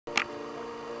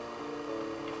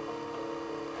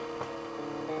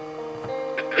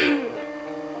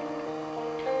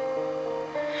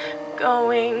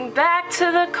Going back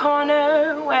to the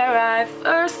corner where I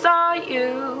first saw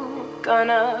you.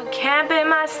 Gonna camp in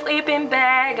my sleeping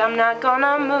bag, I'm not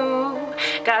gonna move.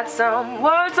 Got some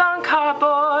words on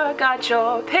cardboard, got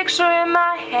your picture in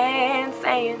my hand,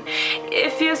 saying,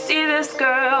 if you see this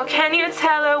girl, can you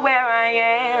tell her where I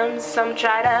am? Some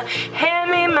try to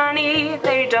hand me money,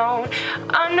 they don't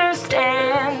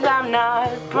understand. I'm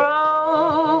not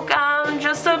broke, I'm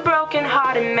just a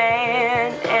broken-hearted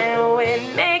man. And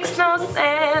it makes no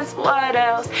sense, what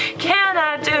else can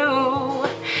I do?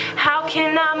 How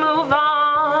can I move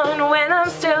on when I'm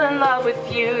still in love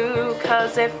with you?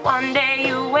 'Cause if one day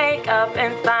you wake up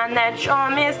and find that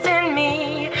you're missing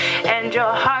me, and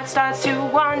your heart starts to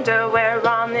wonder where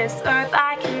on this earth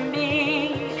I can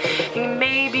be, then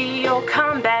maybe you'll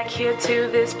come back here to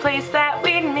this place that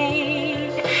we'd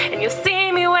meet, and you'll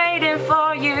see me waiting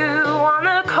for you on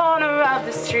the corner of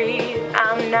the street.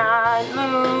 I'm not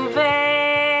moving,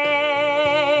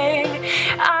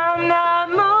 I'm not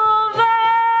moving.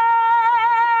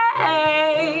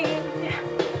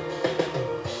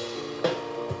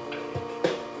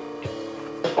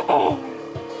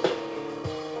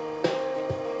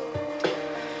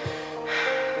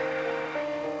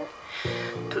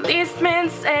 Policeman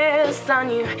says, son,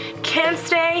 you can't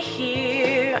stay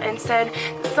here, and said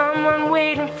there's someone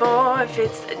waiting for if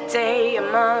it's a day, a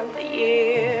month, a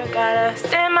year. Gotta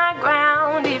stand my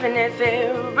ground even if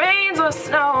it rains or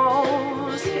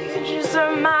snows. Pictures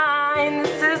are mine,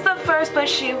 this is the first place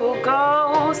she will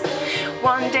go. So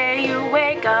one day you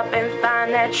wake up and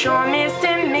find that you're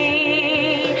missing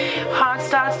me. Heart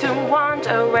starts to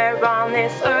wonder where on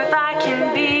this earth I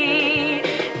can be.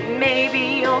 Maybe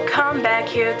you'll come back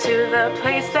here to the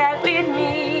place that we'd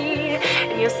meet,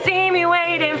 and you'll see me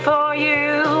waiting for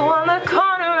you on the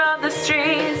corner of the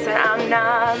streets. And I'm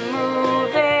not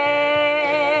moving,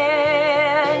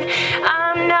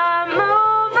 I'm not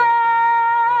moving,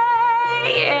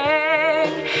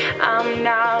 I'm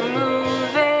not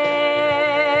moving,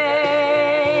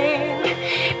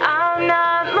 I'm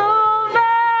not moving.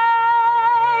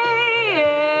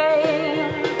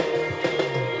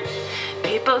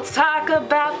 People talk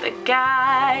about the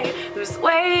guy who's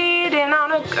waiting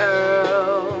on a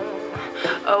girl.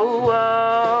 Oh,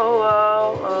 oh, oh,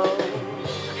 oh.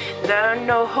 There are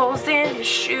no holes in his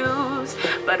shoes,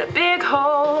 but a big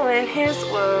hole in his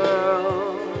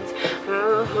world.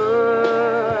 Ooh.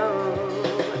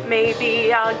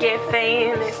 Maybe I'll get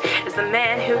famous as the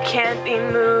man who can't be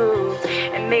moved,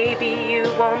 and maybe you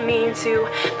won't mean to,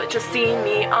 but you'll see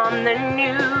me on the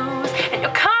news, and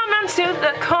you'll come round to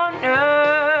the corner,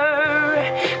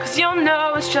 'cause you'll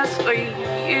know it's just for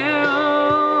you.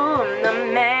 I'm the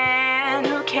man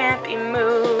who can't be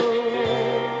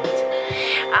moved,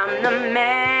 I'm the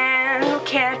man who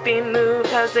can't be moved.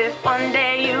 'Cause if one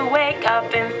day you wake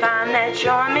up and find that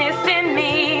you're missing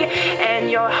me, and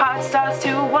your heart starts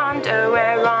to wonder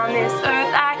where on this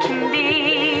earth I can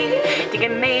be,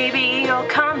 thinking maybe you'll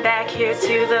come back here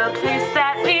to the place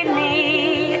that we'd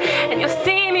meet, and you'll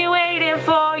see me waiting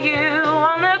for you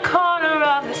on the corner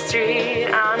of the street.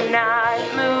 I'm not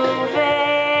moving,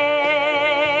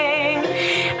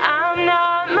 I'm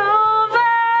not moving,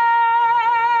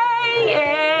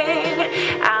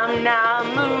 I'm not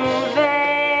moving,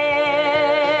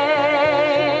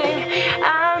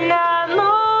 I'm not moving.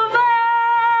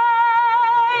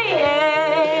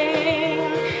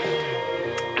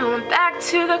 Going back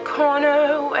to the corner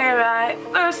where I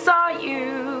first saw you.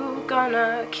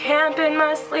 Gonna camp in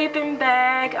my sleeping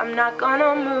bag, I'm not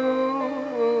gonna move.